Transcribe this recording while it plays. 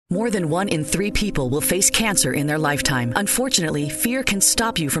More than 1 in 3 people will face cancer in their lifetime. Unfortunately, fear can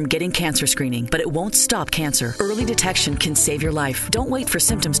stop you from getting cancer screening, but it won't stop cancer. Early detection can save your life. Don't wait for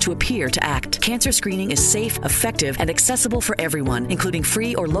symptoms to appear to act. Cancer screening is safe, effective, and accessible for everyone, including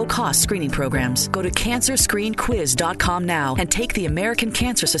free or low-cost screening programs. Go to cancerscreenquiz.com now and take the American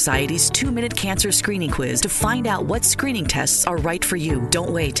Cancer Society's 2-minute cancer screening quiz to find out what screening tests are right for you.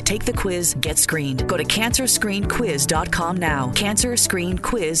 Don't wait. Take the quiz. Get screened. Go to cancerscreenquiz.com now.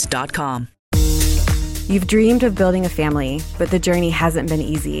 Cancerscreenquiz.com. You've dreamed of building a family, but the journey hasn't been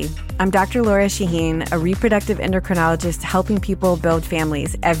easy. I'm Dr. Laura Shaheen, a reproductive endocrinologist helping people build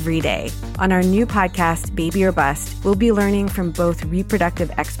families every day. On our new podcast, Baby or Bust, we'll be learning from both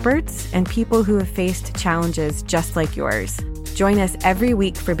reproductive experts and people who have faced challenges just like yours. Join us every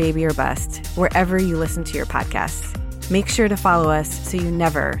week for Baby or Bust, wherever you listen to your podcasts. Make sure to follow us so you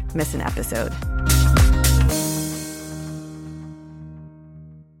never miss an episode.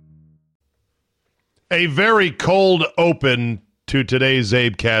 A very cold open to today's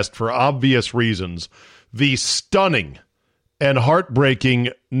CzabeCast for obvious reasons. The stunning and heartbreaking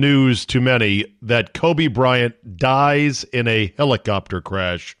news to many that Kobe Bryant dies in a helicopter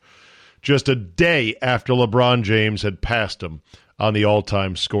crash just a day after LeBron James had passed him on the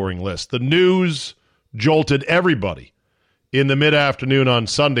all-time scoring list. The news jolted everybody in the mid-afternoon on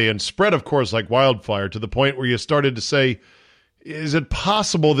Sunday and spread, of course, like wildfire to the point where you started to say, is it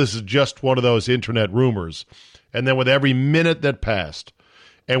possible this is just one of those internet rumors? And then with every minute that passed,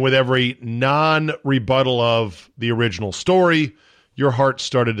 and with every non-rebuttal of the original story, your heart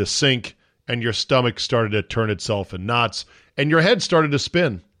started to sink, and your stomach started to turn itself in knots, and your head started to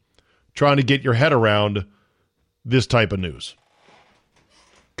spin, trying to get your head around this type of news.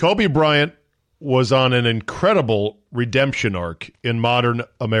 Kobe Bryant was on an incredible redemption arc in modern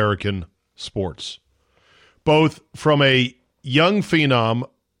American sports, both from a young phenom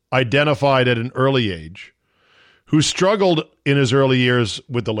identified at an early age, who struggled in his early years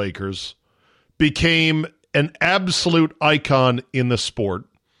with the Lakers, became an absolute icon in the sport,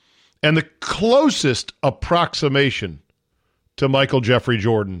 and the closest approximation to Michael Jeffrey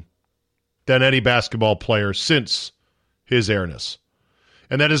Jordan than any basketball player since his airness.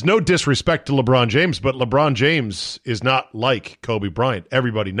 And that is no disrespect to LeBron James, but LeBron James is not like Kobe Bryant.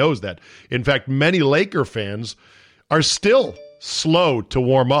 Everybody knows that. In fact, many Laker fans are still slow to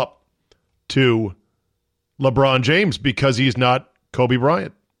warm up to LeBron James because he's not Kobe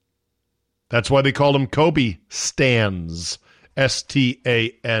Bryant. That's why they call him Kobe Stans,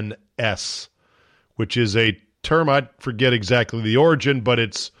 S-T-A-N-S, which is a term, I forget exactly the origin, but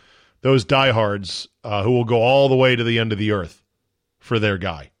it's those diehards who will go all the way to the end of the earth for their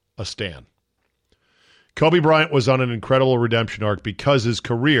guy, a Stan. Kobe Bryant was on an incredible redemption arc because his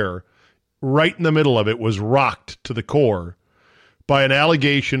career, right in the middle of it, was rocked to the core by an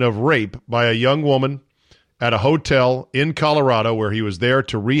allegation of rape by a young woman at a hotel in Colorado where he was there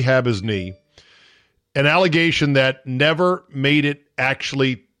to rehab his knee. An allegation that never made it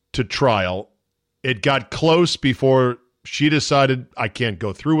actually to trial. It got close before she decided, I can't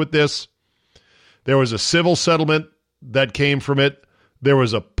go through with this. There was a civil settlement that came from it. There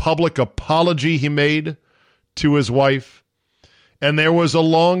was a public apology he made to his wife. And there was a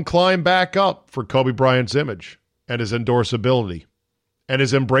long climb back up for Kobe Bryant's image and his endorsability and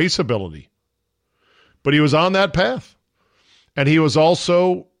his embraceability. But he was on that path. And he was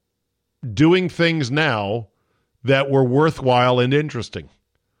also doing things now that were worthwhile and interesting.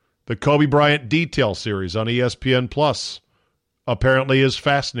 The Kobe Bryant Detail series on ESPN Plus apparently is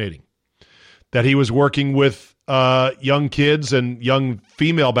fascinating. That he was working with young kids and young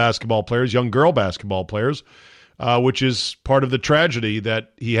female basketball players, young girl basketball players, which is part of the tragedy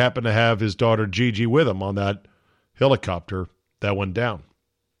that he happened to have his daughter Gigi with him on that helicopter that went down.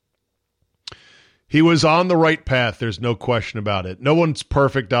 He was on the right path, there's no question about it. No one's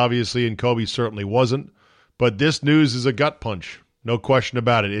perfect, obviously, and Kobe certainly wasn't, but this news is a gut punch, no question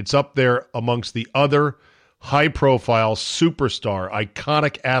about it. It's up there amongst the other high-profile, superstar,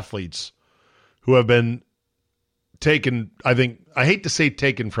 iconic athletes who have been taken, I hate to say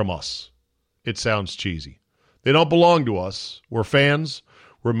taken from us. It sounds cheesy. They don't belong to us. We're fans.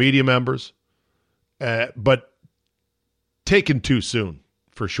 We're media members. But taken too soon,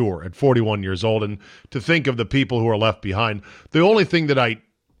 for sure, at 41 years old. And to think of the people who are left behind. The only thing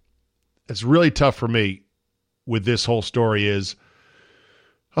that's really tough for me with this whole story is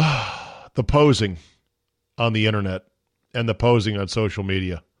the posing on the internet and the posing on social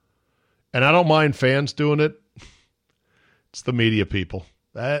media. And I don't mind fans doing it. It's the media people.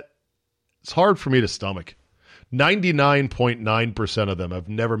 It's hard for me to stomach. 99.9% of them have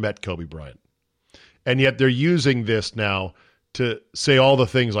never met Kobe Bryant. And yet they're using this now to say all the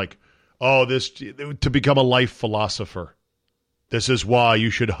things like, oh, this to become a life philosopher. This is why you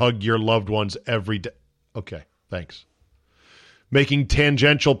should hug your loved ones every day. Okay, thanks. Making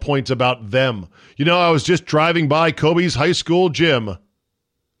tangential points about them. You know, I was just driving by Kobe's high school gym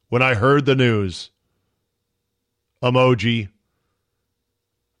when I heard the news. Emoji.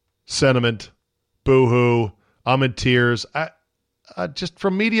 Sentiment. Boo-hoo. I'm in tears. Just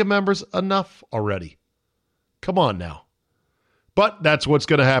from media members, enough already. Come on now. But that's what's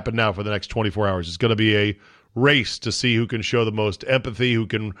going to happen now for the next 24 hours. It's going to be a race to see who can show the most empathy, who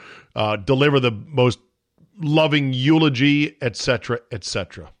can deliver the most loving eulogy, etc.,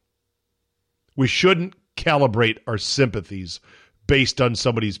 etc. We shouldn't calibrate our sympathies based on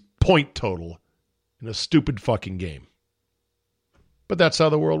somebody's point total in a stupid fucking game. But that's how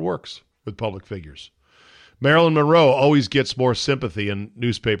the world works with public figures. Marilyn Monroe always gets more sympathy in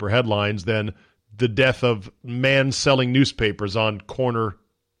newspaper headlines than the death of man selling newspapers on corner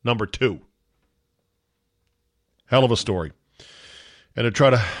number 2. Hell of a story. And to try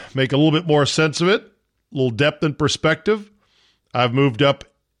to make a little bit more sense of it, a little depth and perspective, I've moved up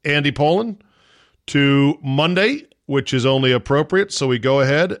Andy Pollin to Monday, which is only appropriate. So we go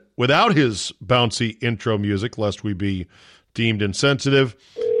ahead without his bouncy intro music, lest we be deemed insensitive,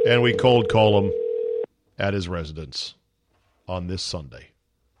 and we cold call him at his residence on this Sunday.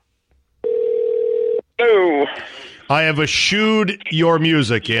 Hello. I have eschewed your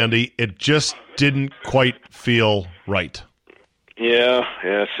music, Andy. It just didn't quite feel right. Yeah,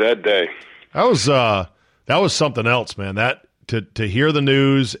 sad day. That was something else, man. That to hear the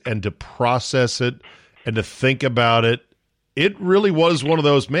news and to process it and to think about it, it really was one of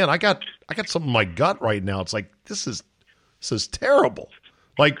those, man, I got something in my gut right now. It's like this is terrible.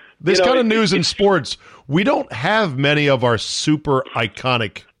 Like this kind of news in sports, we don't have many of our super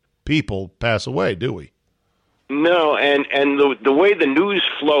iconic people pass away, do we? No, and the way the news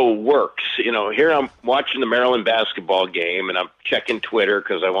flow works, here I'm watching the Maryland basketball game, and I'm checking Twitter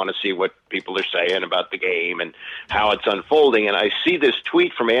because I want to see what people are saying about the game and how it's unfolding. And I see this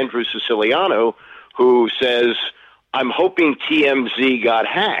tweet from Andrew Siciliano who says, I'm hoping TMZ got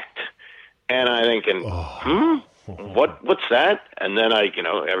hacked. And I'm thinking, what's that? And then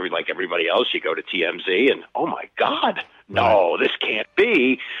like everybody else, you go to TMZ and, oh my God, no, this can't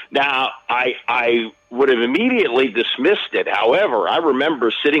be. Now, I would have immediately dismissed it. However, I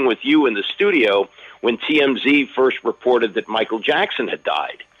remember sitting with you in the studio when TMZ first reported that Michael Jackson had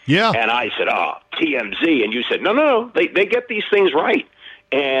died. Yeah. And I said, TMZ. And you said, no, they get these things right.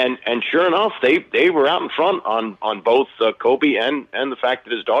 And sure enough, they were out in front on both Kobe and the fact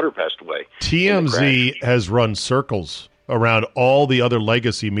that his daughter passed away. TMZ has run circles around all the other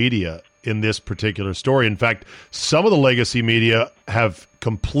legacy media in this particular story. In fact, some of the legacy media have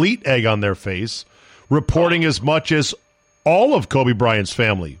complete egg on their face, reporting as much as all of Kobe Bryant's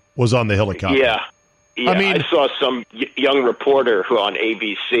family was on the helicopter. Yeah. I mean, I saw some young reporter who on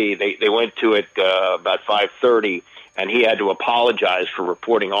ABC, they went to it about 5:30, and he had to apologize for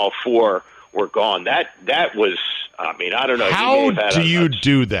reporting all 4 were gone. That was, I don't know. How do you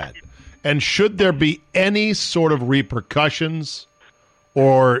do that? And should there be any sort of repercussions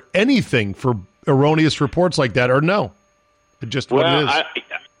or anything for erroneous reports like that, or no? Just what it is.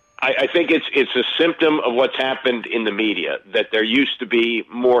 I think it's a symptom of what's happened in the media, that there used to be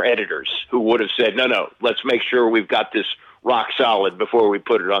more editors who would have said, no, let's make sure we've got this rock solid before we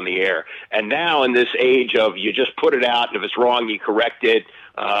put it on the air. And now in this age of you just put it out, and if it's wrong, you correct it,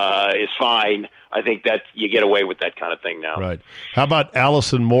 it's fine. I think that you get away with that kind of thing now. Right. How about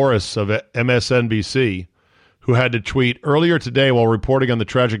Allison Morris of MSNBC, who had to tweet earlier today while reporting on the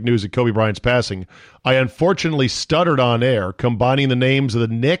tragic news of Kobe Bryant's passing? I unfortunately stuttered on air, combining the names of the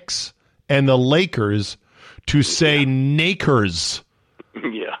Knicks and the Lakers to say Nakers.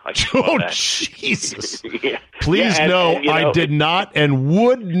 Yeah, I saw that. Jesus. Yeah. Please know I did not and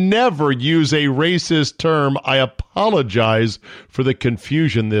would never use a racist term. I apologize for the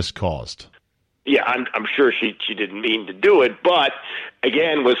confusion this caused. Yeah, I'm sure she didn't mean to do it, but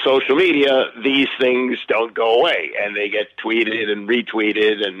again, with social media, these things don't go away, and they get tweeted and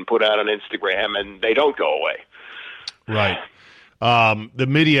retweeted and put out on Instagram, and they don't go away. Right. The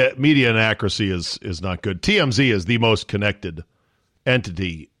media inaccuracy is not good. TMZ is the most connected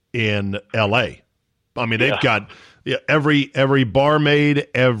entity in L.A. I mean, they've got every barmaid,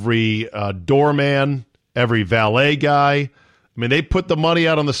 every doorman, every valet guy. I mean, they put the money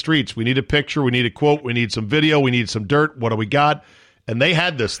out on the streets. We need a picture. We need a quote. We need some video. We need some dirt. What do we got? And they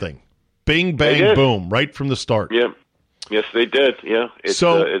had this thing. Bing, bang, boom, right from the start. Yeah. Yes, they did. Yeah. It's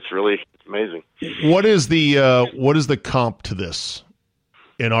really amazing. What is the comp to this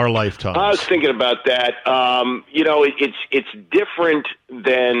in our lifetime? I was thinking about that. It's different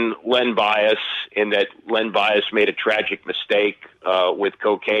than Len Bias in that Len Bias made a tragic mistake with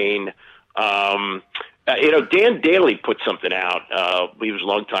cocaine. Dan Daly put something out. He was a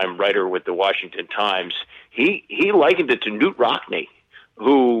longtime writer with the Washington Times. He likened it to Knute Rockne,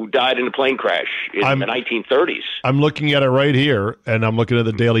 who died in a plane crash in the 1930s. I'm looking at it right here, and I'm looking at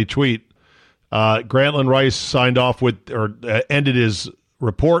the Daily tweet. Grantland Rice signed off with, or ended his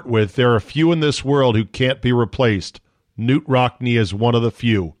report with, "There are few in this world who can't be replaced. Knute Rockne is one of the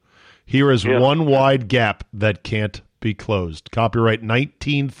few. Here is one wide gap that can't be closed." Copyright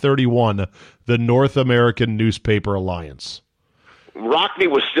 1931, the North American Newspaper Alliance. Rockne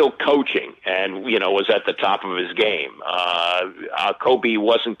was still coaching and, was at the top of his game. Kobe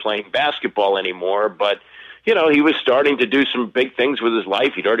wasn't playing basketball anymore, but, he was starting to do some big things with his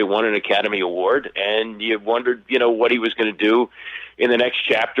life. He'd already won an Academy Award, and you wondered, what he was going to do in the next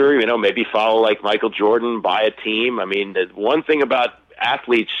chapter, maybe follow like Michael Jordan, buy a team. I mean, the one thing about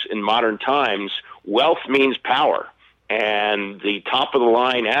athletes in modern times, wealth means power. And the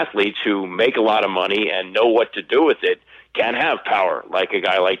top-of-the-line athletes who make a lot of money and know what to do with it can have power, like a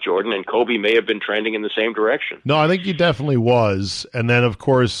guy like Jordan, and Kobe may have been trending in the same direction. No, I think he definitely was. And then, of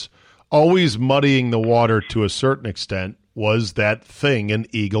course, always muddying the water to a certain extent was that thing in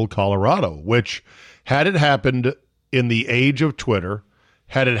Eagle, Colorado, which, had it happened in the age of Twitter,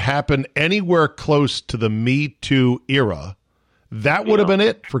 had it happened anywhere close to the Me Too era, that would have been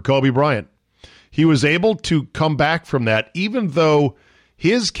it for Kobe Bryant. He was able to come back from that, even though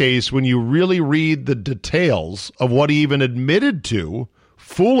his case, when you really read the details of what he even admitted to,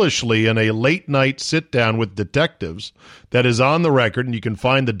 foolishly in a late-night sit-down with detectives that is on the record, and you can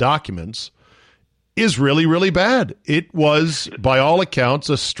find the documents, is really, really bad. It was, by all accounts,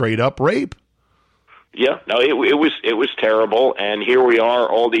 a straight-up rape. Yeah, no, it was terrible, and here we are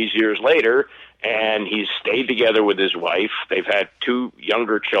all these years later, and he's stayed together with his wife. They've had 2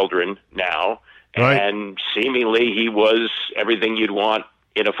 younger children now, right. And seemingly he was everything you'd want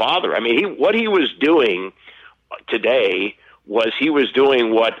in a father. I mean, what he was doing today was he was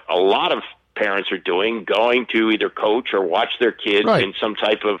doing what a lot of parents are doing, going to either coach or watch their kids in some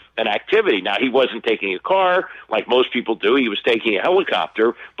type of an activity. Now, he wasn't taking a car like most people do. He was taking a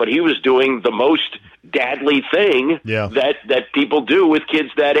helicopter, but he was doing the most dadly thing that people do with kids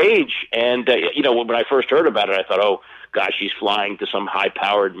that age. And, when I first heard about it, I thought, oh, gosh, he's flying to some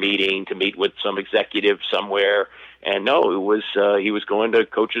high-powered meeting to meet with some executive somewhere. And no, it was he was going to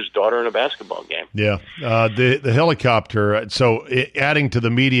coach his daughter in a basketball game. Yeah, the helicopter. So adding to the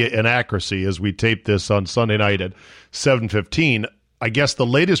media inaccuracy, as we tape this on Sunday night at 7:15, I guess the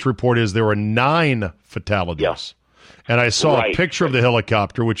latest report is there were 9 fatalities. Yeah. And I saw a picture of the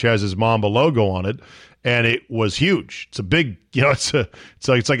helicopter, which has his Mamba logo on it, and it was huge. It's a big,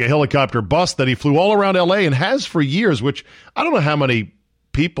 it's like a helicopter bus that he flew all around L.A. and has for years. Which I don't know how many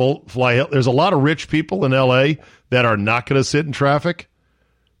people fly. There's a lot of rich people in L.A. that are not going to sit in traffic.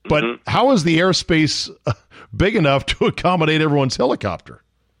 But how is the airspace big enough to accommodate everyone's helicopter?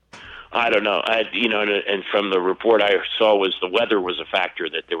 I don't know. And from the report I saw was the weather was a factor,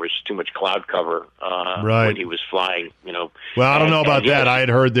 that there was too much cloud cover when he was flying. Well, I don't know about that. I had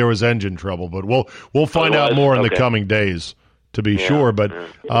heard there was engine trouble, but we'll find out more in the coming days to be sure. But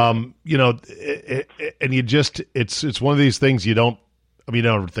and you just it's one of these things you don't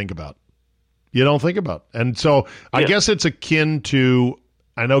ever think about. You don't think about. And so I guess it's akin to,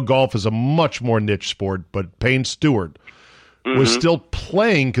 I know golf is a much more niche sport, but Payne Stewart was still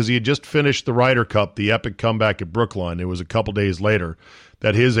playing because he had just finished the Ryder Cup, the epic comeback at Brookline. It was a couple days later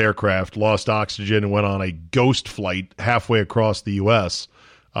that his aircraft lost oxygen and went on a ghost flight halfway across the U.S.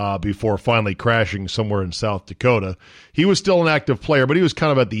 Before finally crashing somewhere in South Dakota. He was still an active player, but he was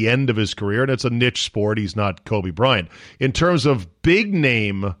kind of at the end of his career, and it's a niche sport. He's not Kobe Bryant. In terms of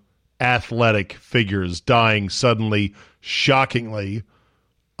big-name athletic figures dying suddenly, shockingly,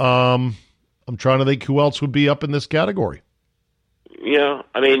 I'm trying to think who else would be up in this category. Yeah,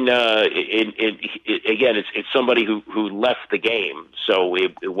 I mean, again, it's somebody who left the game, so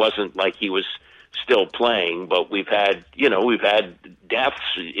it wasn't like he was still playing. But we've had deaths.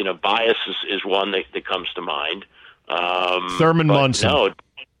 Bias is one that comes to mind. Thurman Munson. No,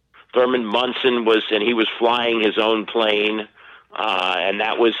 Thurman Munson he was flying his own plane. And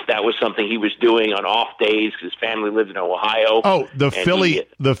that was something he was doing on off days because his family lived in Ohio. Oh, the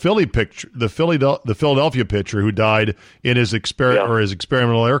Philadelphia pitcher who died in his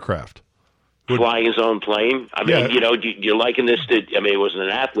experimental aircraft, flying his own plane. I mean, you're liking this to. I mean, he wasn't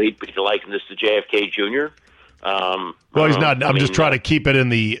an athlete, but you're liking this to JFK Jr. Well, he's not. I'm just trying to keep it in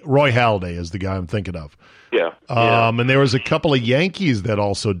the Roy Halladay is the guy I'm thinking of. Yeah. And there was a couple of Yankees that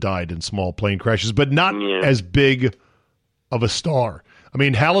also died in small plane crashes, but not as big of a star. I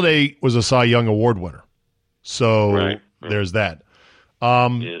mean, Halladay was a Cy Young Award winner. So there's that.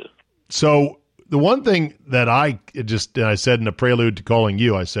 So the one thing that I said in the prelude to calling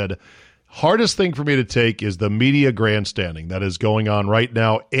you, I said, hardest thing for me to take is the media grandstanding that is going on right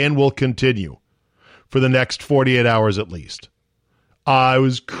now and will continue for the next 48 hours at least. I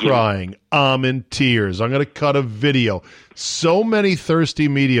was crying. I'm in tears. I'm going to cut a video. So many thirsty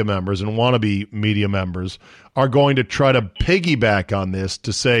media members and wannabe media members are going to try to piggyback on this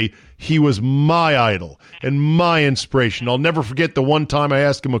to say he was my idol and my inspiration. I'll never forget the one time I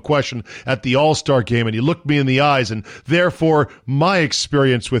asked him a question at the All-Star game and he looked me in the eyes and therefore my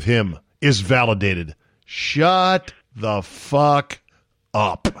experience with him is validated. Shut the fuck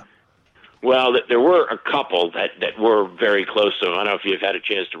up. Well, there were a couple that were very close to him. I don't know if you've had a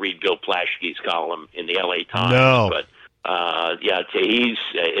chance to read Bill Plaschke's column in the L.A. Times. No. But,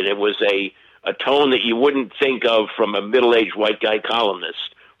 it was a tone that you wouldn't think of from a middle-aged white guy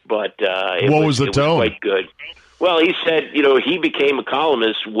columnist. But it was quite good. Well, he said, he became a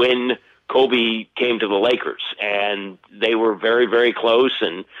columnist when Kobe came to the Lakers, and they were very, very close,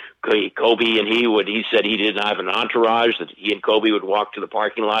 and Kobe and he said he didn't have an entourage, that he and Kobe would walk to the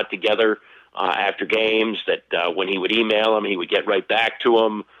parking lot together after games, that when he would email him, he would get right back to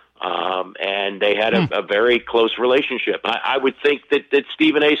him, and they had a very close relationship. I would think that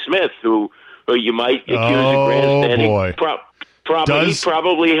Stephen A. Smith, who you might accuse of grandstanding, he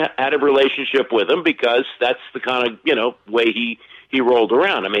probably had a relationship with him because that's the kind of way he rolled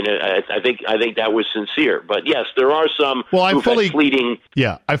around. I mean, I think that was sincere. But yes, there are some fleeting.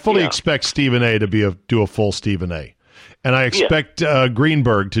 Yeah, I fully expect Stephen A. to do a full Stephen A. And I expect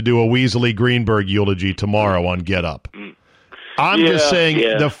Greenberg to do a Weasley Greenberg eulogy tomorrow on Get Up. I'm just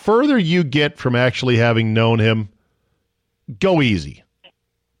saying, the further you get from actually having known him, go easy.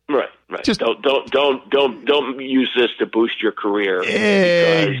 Right. Just don't use this to boost your career.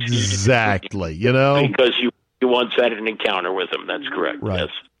 Exactly. Because you once had an encounter with him. That's correct. Right.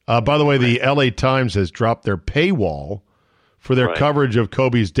 Yes. By the way, the L.A. Times has dropped their paywall for their coverage of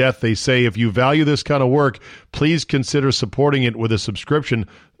Kobe's death. They say, if you value this kind of work, please consider supporting it with a subscription.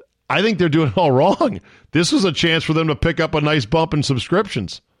 I think they're doing it all wrong. This was a chance for them to pick up a nice bump in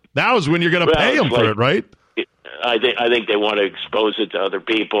subscriptions. Now is when you're going to pay them for it, right? I think they want to expose it to other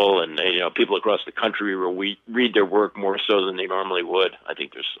people, and people across the country will read their work more so than they normally would. I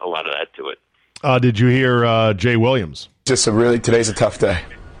think there's a lot of that to it. Did you hear Jay Williams? Today's a tough day.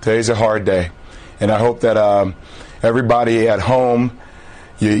 Today's a hard day, and I hope that everybody at home,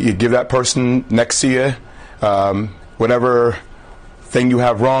 you give that person next to you whatever thing you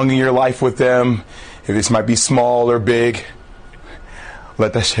have wrong in your life with them. If this might be small or big,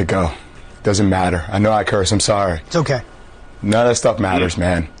 let that shit go. Doesn't matter. I know I curse. I'm sorry. It's okay. None of that stuff matters,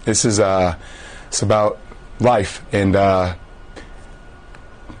 man. This is it's about life and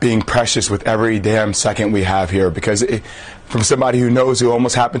being precious with every damn second we have here. Because from somebody who knows who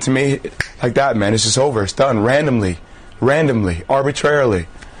almost happened to me like that, man, it's just over. It's done randomly, arbitrarily.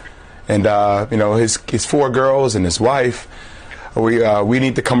 And his 4 girls and his wife, we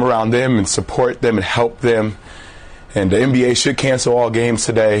need to come around them and support them and help them. And the NBA should cancel all games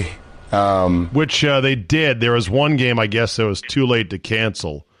today. Which they did. There was one game, I guess, that was too late to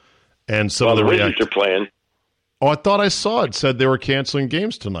cancel. And some of the Wizards are playing. Oh, I thought I saw it said they were canceling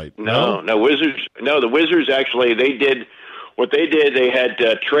games tonight. No, Wizards. No, the Wizards actually, they did what they did. They had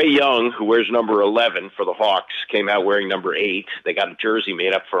Trae Young, who wears number 11 for the Hawks, came out wearing number 8. They got a jersey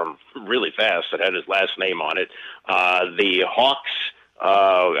made up for him really fast that had his last name on it. The Hawks,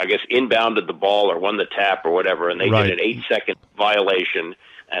 I guess, inbounded the ball or won the tap or whatever, and they did an 8-second violation.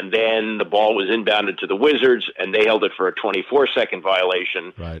 And then the ball was inbounded to the Wizards, and they held it for a 24-second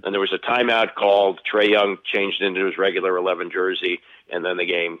violation. Right. And there was a timeout called. Trae Young changed into his regular 11 jersey, and then the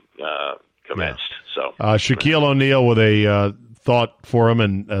game commenced. So Shaquille O'Neal with a thought for him,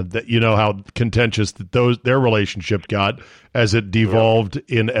 and that how contentious that their relationship got as it devolved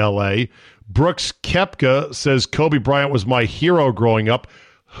in L.A. Brooks Koepka says Kobe Bryant was my hero growing up.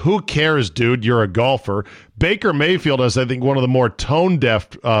 Who cares, dude? You're a golfer. Baker Mayfield has, I think, one of the more tone-deaf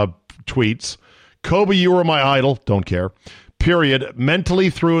tweets. Kobe, you were my idol. Don't care. Period. Mentally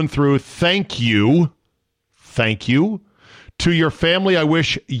through and through. Thank you. Thank you. To your family, I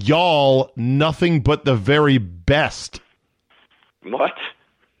wish y'all nothing but the very best. What?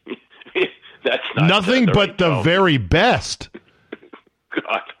 That's not nothing but the very best.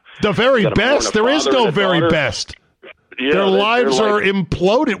 God. The very best. There is no very best. Their lives are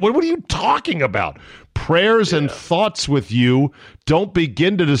imploded. What are you talking about? Prayers and thoughts with you don't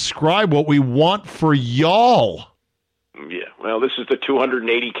begin to describe what we want for y'all. Yeah, well, this is the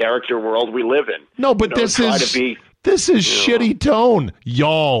 280-character world we live in. No, but this is shitty tone.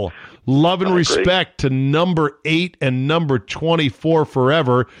 Y'all, love and respect to number 8 and number 24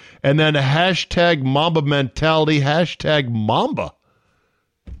 forever, and then hashtag Mamba mentality, hashtag Mamba.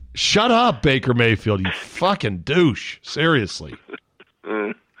 Shut up, Baker Mayfield, you fucking douche. Seriously.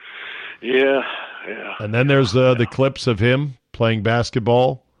 Yeah. And then there's the clips of him playing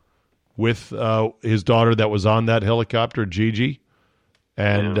basketball with his daughter that was on that helicopter, Gigi.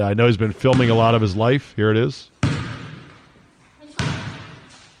 And I know he's been filming a lot of his life. Here it is.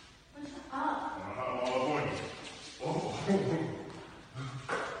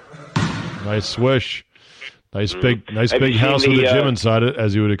 Nice swish. Nice big house with a gym inside it,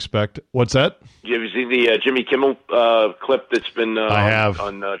 as you would expect. What's that? Have you seen the Jimmy Kimmel clip that's been I have.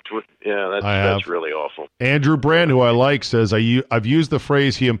 on Twitter? Yeah, that's really awful. Andrew Brand, who I like, says, I've used the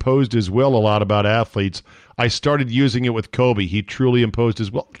phrase he imposed his will a lot about athletes. I started using it with Kobe. He truly imposed his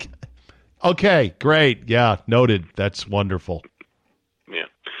will. Okay, great. Yeah, noted. That's wonderful. Yeah.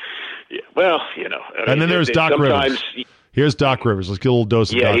 Well, And then there's Doc Rivers. Here's Doc Rivers. Let's get a little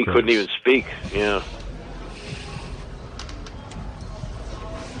dose of Doc Rivers. Yeah, he couldn't even speak. Yeah.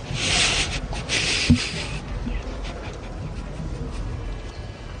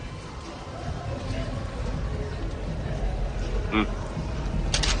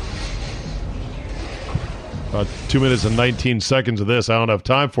 About 2 minutes and 19 seconds of this. I don't have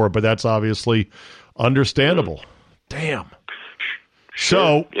time for it, but that's obviously understandable. Damn.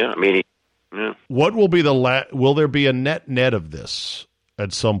 Sure. So, what will be will there be a net of this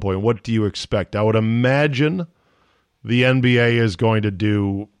at some point? What do you expect? I would imagine the NBA is going to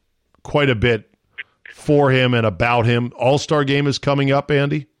do quite a bit for him and about him. All-Star game is coming up,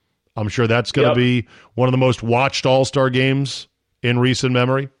 Andy. I'm sure that's going to be one of the most watched All-Star games in recent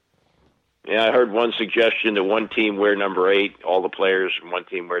memory. Yeah, I heard one suggestion that one team wear number 8, all the players, and one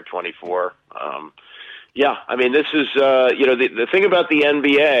team wear 24. This is, the thing about the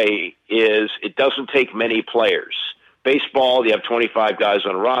NBA is it doesn't take many players. Baseball, you have 25 guys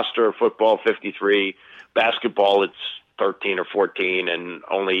on a roster. Football, 53. Basketball, it's 13 or 14, and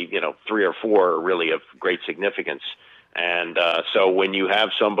only, 3 or 4 are really of great significance. And so when you have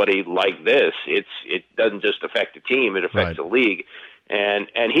somebody like this, it doesn't just affect the team, it affects the league. And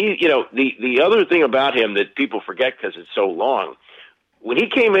he, the other thing about him that people forget because it's so long, when he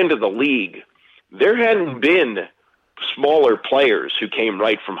came into the league, there hadn't been smaller players who came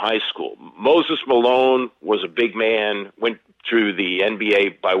right from high school. Moses Malone was a big man, went through the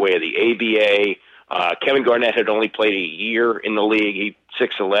NBA by way of the ABA. Kevin Garnett had only played a year in the league. He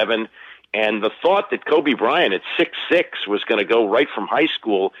 6'11". And the thought that Kobe Bryant at 6'6" was going to go right from high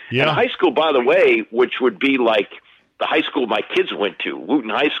school, and high school, by the way, which would be like the high school my kids went to, Wooten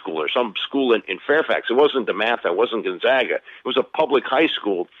High School or some school in Fairfax. It wasn't DeMatha, it wasn't Gonzaga. It was a public high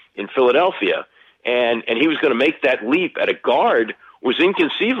school in Philadelphia. And he was going to make that leap at a guard was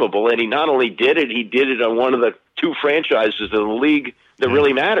inconceivable. And he not only did it, he did it on one of the 2 franchises in the league that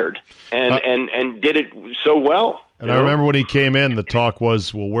really mattered and did it so well. And I remember when he came in, the talk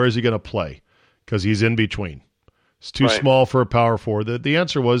was, well, where is he going to play? Because he's in between. It's too small for a power forward. The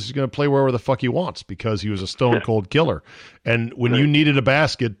answer was he's going to play wherever the fuck he wants because he was a stone-cold killer. And when you needed a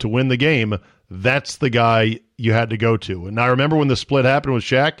basket to win the game, that's the guy you had to go to. And I remember when the split happened with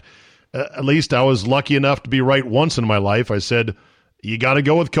Shaq, at least I was lucky enough to be right once in my life. I said, you got to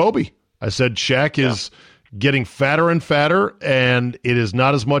go with Kobe. I said, Shaq is getting fatter and fatter, and it is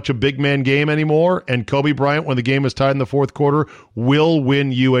not as much a big man game anymore. And Kobe Bryant, when the game is tied in the fourth quarter, will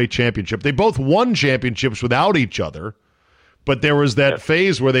win you a championship. They both won championships without each other, but there was that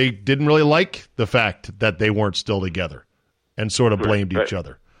phase where they didn't really like the fact that they weren't still together and sort of blamed each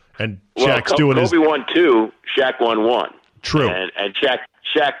other. And Shaq's doing Kobe won 2, Shaq won 1. True. And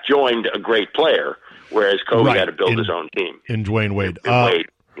Shaq joined a great player, whereas Kobe had to build his own team. In Dwayne Wade. Wade.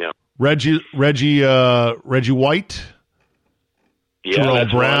 Reggie White, Jerome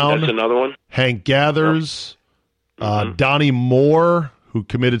Brown, that's another one. Hank Gathers, Donnie Moore, who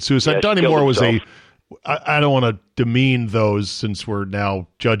committed suicide. Yes, Donnie Moore was himself. I don't want to demean those since we're now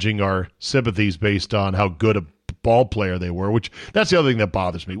judging our sympathies based on how good a ball player they were, which that's the other thing that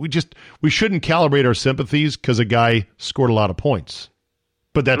bothers me. We shouldn't calibrate our sympathies because a guy scored a lot of points.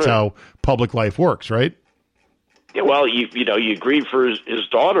 But that's how public life works, right? Yeah, well, you grieve for his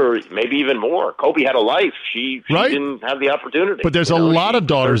daughter, maybe even more. Kobe had a life; she didn't have the opportunity. But there's a lot of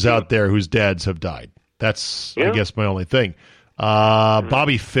daughters out there whose dads have died. That's, I guess, my only thing.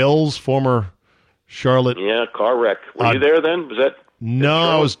 Bobby Phills, former Charlotte. Yeah, car wreck. Were you there then? Was that? No,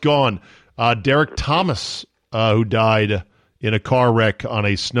 I was gone. Derek Thomas, who died in a car wreck on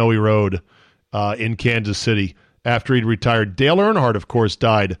a snowy road in Kansas City after he'd retired. Dale Earnhardt, of course,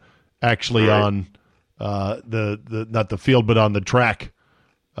 died actually on the not the field, but on the track.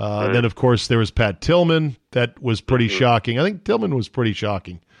 Then, of course, there was Pat Tillman. That was pretty shocking. I think Tillman was pretty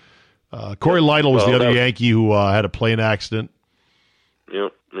shocking. Corey Lytle was the other Yankee who had a plane accident. Yeah.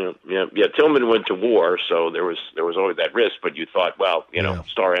 Tillman went to war, so there was always that risk. But you thought, well,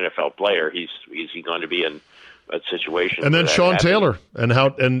 star NFL player, he's going to be in that situation. And then Sean Taylor,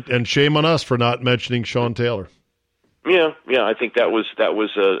 and shame on us for not mentioning Sean Taylor. Yeah. I think that was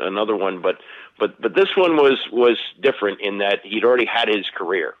another one, but this one was different in that he'd already had his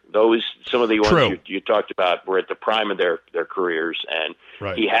career. Some of the ones you talked about were at the prime of their careers, and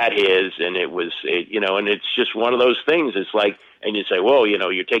he had his, and it was and it's just one of those things. It's like, and you say, well,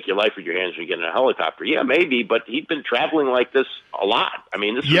 you take your life in your hands when you get in a helicopter. Yeah, maybe, but he'd been traveling like this a lot. I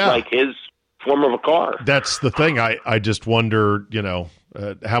mean, this was like his form of a car. That's the thing. I just wonder,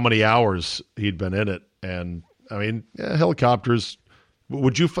 how many hours he'd been in it, and I mean, helicopters.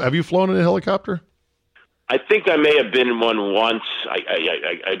 Have you flown in a helicopter? I think I may have been in one once.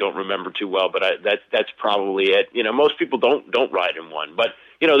 I don't remember too well, but that's probably it. Most people don't ride in one. But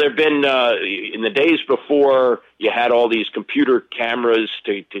there've been in the days before you had all these computer cameras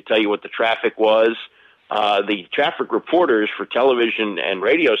to tell you what the traffic was. The traffic reporters for television and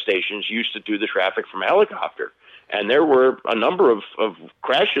radio stations used to do the traffic from a helicopter. And there were a number of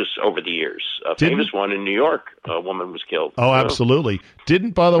crashes over the years. A famous one in New York, a woman was killed. Oh, absolutely.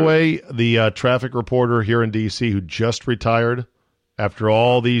 Didn't, by the way, the traffic reporter here in D.C. who just retired after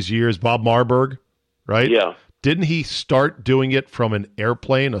all these years, Bob Marburg, right? Yeah. Didn't he start doing it from an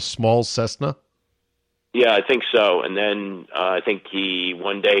airplane, a small Cessna? Yeah, I think so. And then I think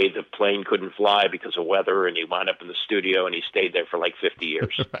one day the plane couldn't fly because of weather, and he wound up in the studio, and he stayed there for like 50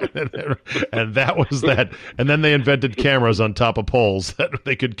 years. And that was that. And then they invented cameras on top of poles that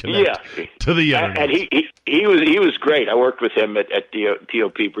they could connect to the internet. And he was great. I worked with him at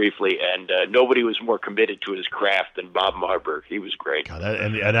TOP briefly, and nobody was more committed to his craft than Bob Marburg. He was great. God,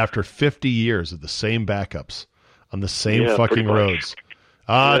 and after 50 years of the same backups on the same fucking roads.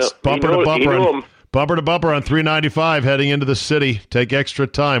 It's bumper to bumper. Bumper to bumper on 395 heading into the city. Take extra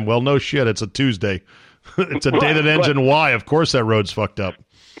time. Well, no shit. It's a Tuesday. It's a day that ends in Y. Of course that road's fucked up.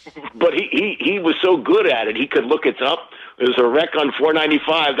 But he was so good at it. He could look it up. There's a wreck on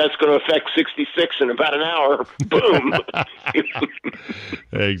 495. That's going to affect 66 in about an hour. Boom.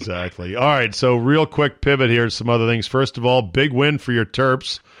 Exactly. All right. So real quick pivot here to some other things. First of all, big win for your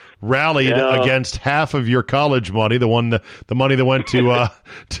Terps. Rallied against half of your college money, the money that went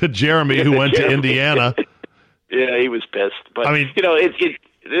to Jeremy, who went to Indiana. Yeah, he was pissed. But I mean,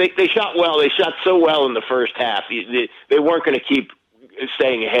 they shot well. They shot so well in the first half. They weren't going to keep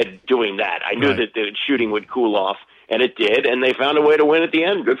staying ahead doing that. I knew that the shooting would cool off, and it did. And they found a way to win at the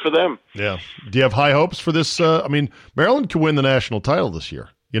end. Good for them. Yeah. Do you have high hopes for this? Maryland could win the national title this year.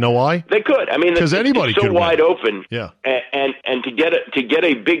 You know why? They could. I mean, because anybody it's so could wide win. Open. Yeah. And to get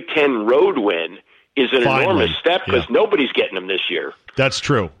a Big Ten road win is an enormous step because nobody's getting them this year. That's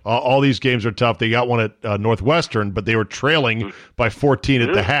true. All these games are tough. They got one at Northwestern, but they were trailing by 14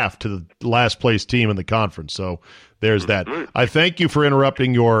 at the half to the last place team in the conference. So there's that. I thank you for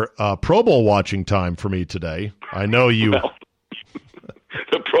interrupting your Pro Bowl watching time for me today. I know you. Well,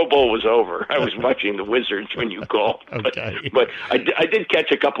 the Pro Bowl was over. I was watching the Wizards when you called. Okay. But I did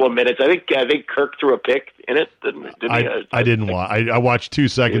catch a couple of minutes. I think Kirk threw a pick in it. I didn't watch. I watched 2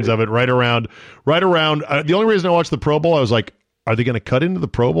 seconds of it right around. The only reason I watched the Pro Bowl, I was like, are they going to cut into the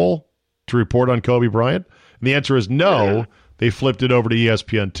Pro Bowl to report on Kobe Bryant? And the answer is no. Yeah. They flipped it over to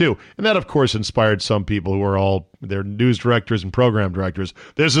ESPN2. And that, of course, inspired some people who are all their news directors and program directors.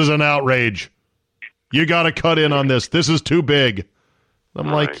 This is an outrage. You got to cut in on this. This is too big. I'm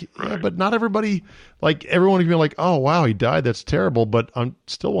right. Yeah, but not everybody, everyone can be like, oh, wow, he died. That's terrible. But I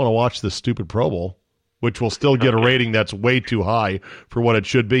still want to watch this stupid Pro Bowl, which will still get a rating that's way too high for what it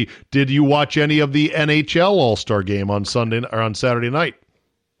should be. Did you watch any of the NHL All-Star game on Sunday or on Saturday night?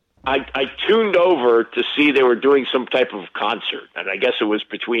 I tuned over to see they were doing some type of concert, and I guess it was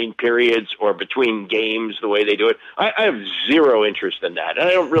between periods or between games, the way they do it. I have zero interest in that, and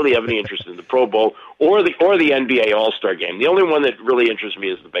I don't really have any interest in the Pro Bowl or the NBA All-Star game. The only one that really interests me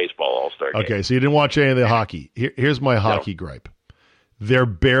is the baseball All-Star game. Okay, so you didn't watch any of the hockey. Here's my hockey gripe. They're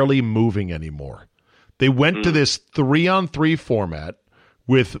barely moving anymore. They went to this 3-on-3 format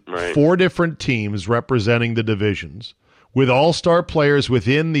with 4 different teams representing the divisions, with all-star players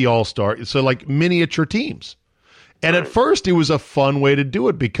within the all-star, so like miniature teams. And at first, it was a fun way to do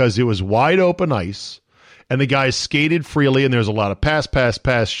it because it was wide open ice, and the guys skated freely, and there's a lot of pass,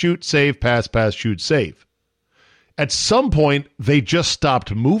 shoot, save, pass, shoot, save. At some point, they just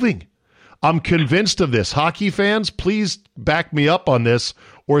stopped moving. I'm convinced of this. Hockey fans, please back me up on this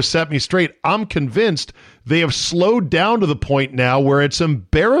or set me straight. I'm convinced they have slowed down to the point now where it's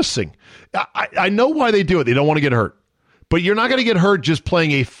embarrassing. I know why they do it. They don't want to get hurt. But you're not going to get hurt just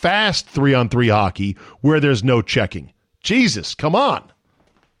playing a fast 3-on-3 hockey where there's no checking. Jesus, come on.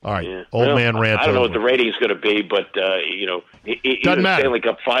 All right, old man rant. I don't know what the rating's going to be, but, doesn't matter. Stanley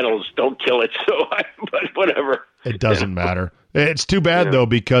Cup Finals don't kill it, but whatever. It doesn't matter. It's too bad, though,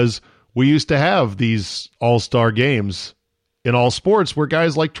 because we used to have these all-star games in all sports where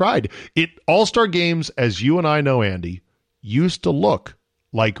guys tried. All-star games, as you and I know, Andy, used to look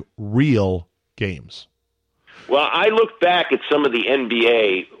like real games. Well, I look back at some of the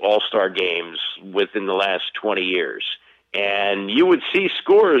NBA All-Star games within the last 20 years, and you would see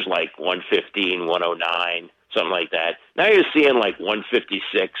scores like 115, 109, something like that. Now you're seeing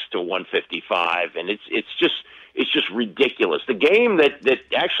 156 to 155, and it's just ridiculous. The game that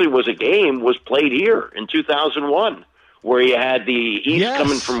actually was a game was played here in 2001, where you had the East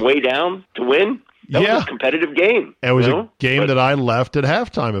coming from way down to win. That was a competitive game. It was a game that I left at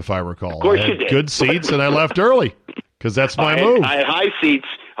halftime, if I recall. Of course you did. Good seats, and I left early because that's my move. I had high seats,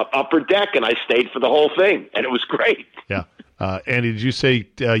 upper deck, and I stayed for the whole thing, and it was great. Yeah. Andy, did you say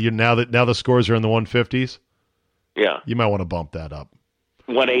now the scores are in the 150s? Yeah. You might want to bump that up.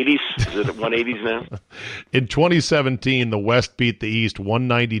 180s? Is it 180s now? In 2017, the West beat the East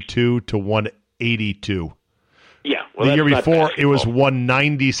 192 to 182. Yeah, well, the year before, it was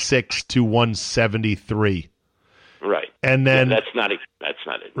 196 to 173. Right. And then that's not it.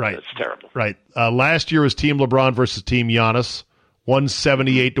 Right. That's terrible. Right. Last year was Team LeBron versus Team Giannis,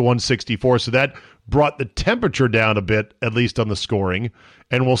 178 to 164. So that brought the temperature down a bit, at least on the scoring.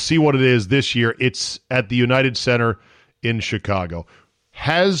 And we'll see what it is this year. It's at the United Center in Chicago.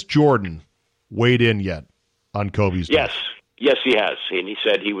 Has Jordan weighed in yet on Kobe's death? Yes, he has. And he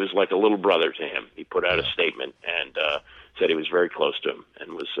said he was like a little brother to him. He put out a statement and said he was very close to him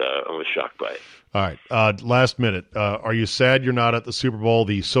and was shocked by it. All right. Last minute. Are you sad you're not at the Super Bowl,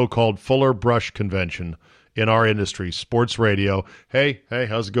 the so-called Fuller Brush Convention in our industry, sports radio? Hey,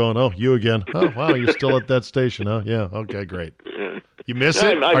 how's it going? Oh, you again. Oh, wow, you're still at that station, huh? Yeah, okay, great. You miss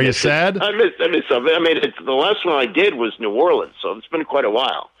it? Are you sad? I miss something. I mean, the last one I did was New Orleans, so it's been quite a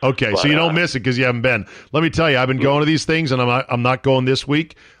while. Okay, so you don't miss it because you haven't been. Let me tell you, I've been going to these things, and I'm not going this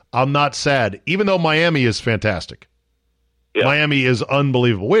week. I'm not sad, even though Miami is fantastic. Yeah. Miami is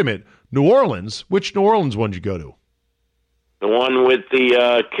unbelievable. Wait a minute. New Orleans? Which New Orleans one did you go to? The one with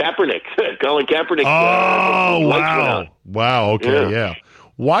the Kaepernick, Colin Kaepernick. Oh, wow. Wow, okay, yeah.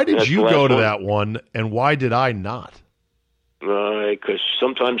 Why did you go to that one, and why did I not? Because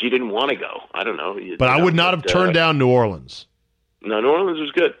sometimes you didn't want to go. I don't know. But I would not have turned down New Orleans. No, New Orleans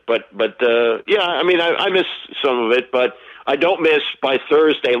was good. But yeah, I mean, I miss some of it, but I don't miss by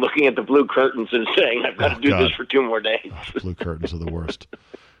Thursday looking at the blue curtains and saying, I've got to do this for 2 more days. Blue curtains are the worst.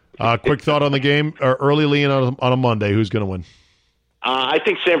 Quick thought on the game, early lean on a Monday. Who's going to win? I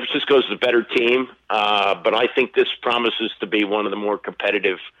think San Francisco is the better team, but I think this promises to be one of the more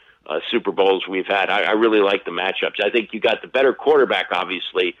competitive Super Bowls we've had. I really like the matchups. I think you got the better quarterback,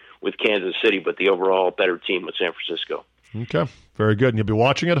 obviously, with Kansas City, but the overall better team with San Francisco. Okay, very good. And you'll be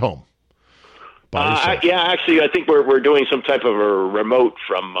watching at home. Yeah, actually, I think we're doing some type of a remote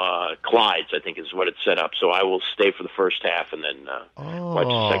from Clyde's, I think is what it's set up. So I will stay for the first half and then watch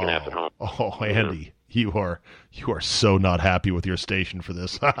the second half at home. Oh, Andy, you are so not happy with your station for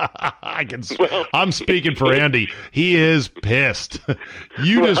this. I'm speaking for Andy. He is pissed.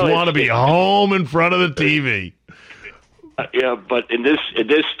 You just want to be home in front of the TV. Yeah, but in this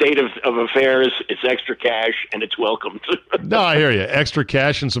state of affairs, it's extra cash and it's welcomed. No, I hear you. Extra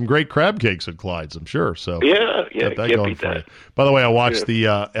cash and some great crab cakes at Clyde's, I'm sure. So yeah, get that going for you. By the way, I watched the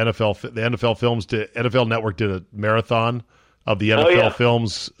NFL films. NFL Network did a marathon of the NFL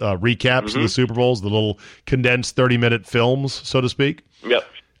films recaps of the Super Bowls, the little condensed 30-minute films, so to speak.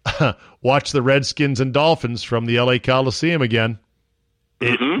 Yep. Watch the Redskins and Dolphins from the LA Coliseum again.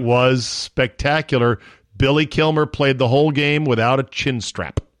 It was spectacular. Billy Kilmer played the whole game without a chin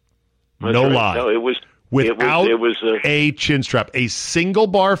strap. No lie. No, it was without a chin strap. A single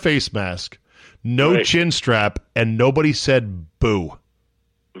bar face mask, no chin strap, and nobody said boo.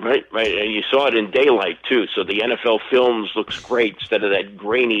 Right. And you saw it in daylight, too. So the NFL films looks great instead of that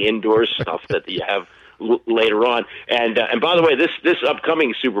grainy indoor stuff that you have later on. And by the way, this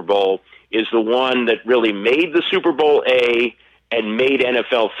upcoming Super Bowl is the one that really made the Super Bowl A and made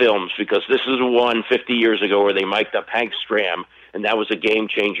NFL films, because this is one 50 years ago where they mic'd up Hank Stram, and that was a game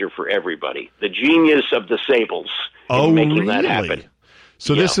changer for everybody. The genius of the Sables in making that happen.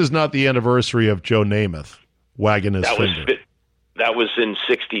 So this is not the anniversary of Joe Namath wagging his finger. That was in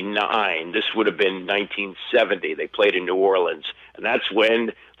 1969. This would have been 1970. They played in New Orleans. And that's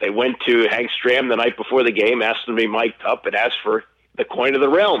when they went to Hank Stram the night before the game, asked him to be mic'd up, and asked for the coin of the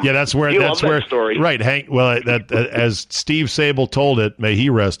realm. Yeah, that's where that story. Right, Hank. Well, as Steve Sable told it, may he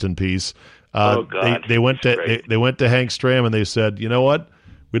rest in peace. God, they went to they went to Hank Stram and they said, you know what?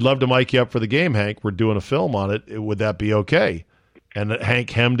 We'd love to mic you up for the game, Hank. We're doing a film on it. Would that be okay? And Hank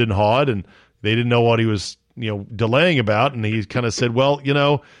hemmed and hawed, and they didn't know what he was delaying about, and he kind of said, well,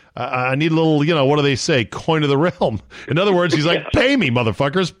 I need a little, what do they say, coin of the realm. In other words, he's like, pay me,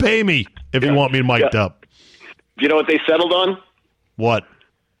 motherfuckers, pay me if you want me mic'd up. Do you know what they settled on? What?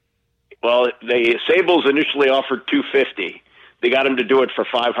 Well, the Sables initially offered $250. They got him to do it for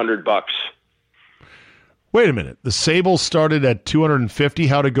 $500. Wait a minute. The Sables started at $250.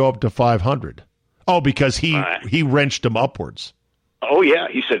 How to go up to $500? Oh, because he wrenched them upwards. Oh yeah,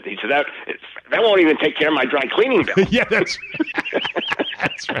 he said that won't even take care of my dry cleaning bill. Yeah, that's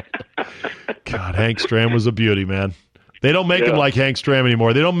right. God, Hank Stram was a beauty, man. They don't make him like Hank Stram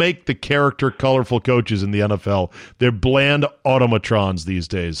anymore. They don't make the character, colorful coaches in the NFL. They're bland automatrons these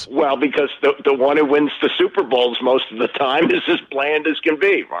days. Well, because the one who wins the Super Bowls most of the time is as bland as can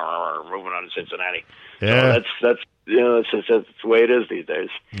be. Moving on to Cincinnati. Yeah, so that's the way it is these days.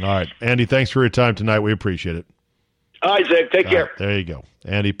 All right, Andy, thanks for your time tonight. We appreciate it. All right, Zach, take care. Right, there you go.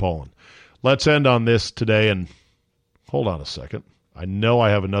 Andy Poland. Let's end on this today, and hold on a second. I know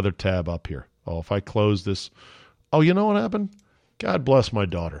I have another tab up here. Oh, if I close this. Oh, you know what happened? God bless my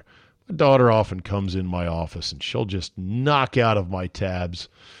daughter. My daughter often comes in my office, and she'll just knock out of my tabs,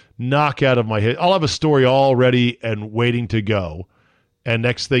 knock out of my head. I'll have a story all ready and waiting to go, and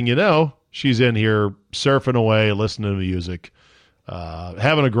next thing you know, she's in here surfing away, listening to music,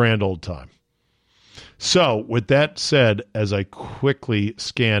 having a grand old time. So, with that said, as I quickly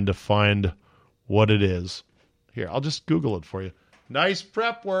scan to find what it is, here, I'll just Google it for you. Nice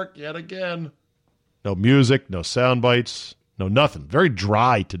prep work yet again. No music, no sound bites, no nothing. Very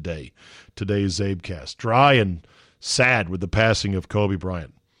dry today, today's CzabeCast. Dry and sad with the passing of Kobe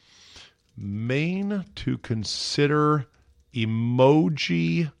Bryant. Maine to consider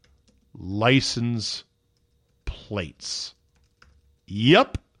emoji license plates.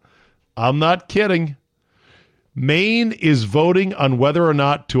 Yep, I'm not kidding. Maine is voting on whether or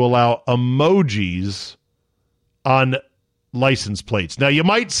not to allow emojis on license plates. Now, you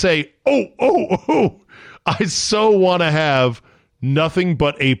might say, oh, I so want to have nothing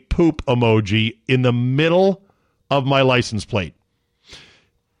but a poop emoji in the middle of my license plate.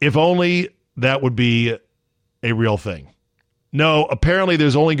 If only that would be a real thing. No, apparently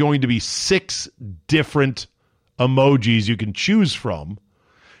there's only going to be 6 different emojis you can choose from,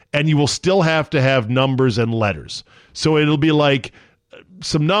 and you will still have to have numbers and letters. So it'll be like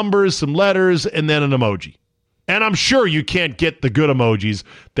some numbers, some letters, and then an emoji. And I'm sure you can't get the good emojis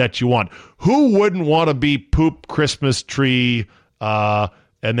that you want. Who wouldn't want to be poop Christmas tree and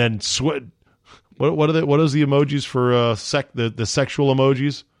then sweat? What is the emojis for the sexual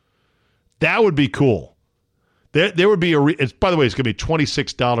emojis? That would be cool. There would be by the way, it's going to be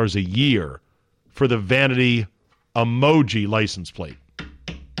 $26 a year for the vanity emoji license plate.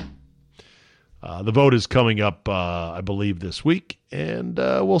 The vote is coming up, I believe, this week, and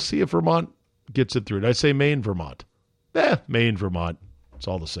we'll see if Vermont gets it through. Did I say Maine, Vermont? Maine, Vermont. It's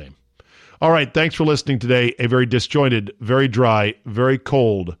all the same. All right, thanks for listening today. A very disjointed, very dry, very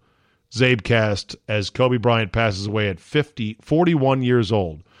cold CzabeCast as Kobe Bryant passes away at 41 years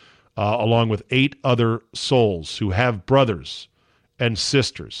old, along with 8 other souls who have brothers and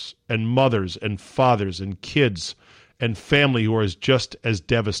sisters and mothers and fathers and kids and family who are just as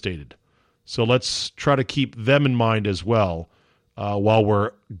devastated. So let's try to keep them in mind as well while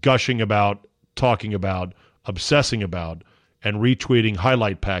we're gushing about, talking about, obsessing about, and retweeting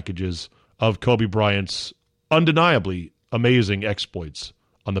highlight packages of Kobe Bryant's undeniably amazing exploits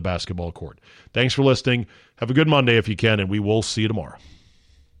on the basketball court. Thanks for listening. Have a good Monday if you can, and we will see you tomorrow.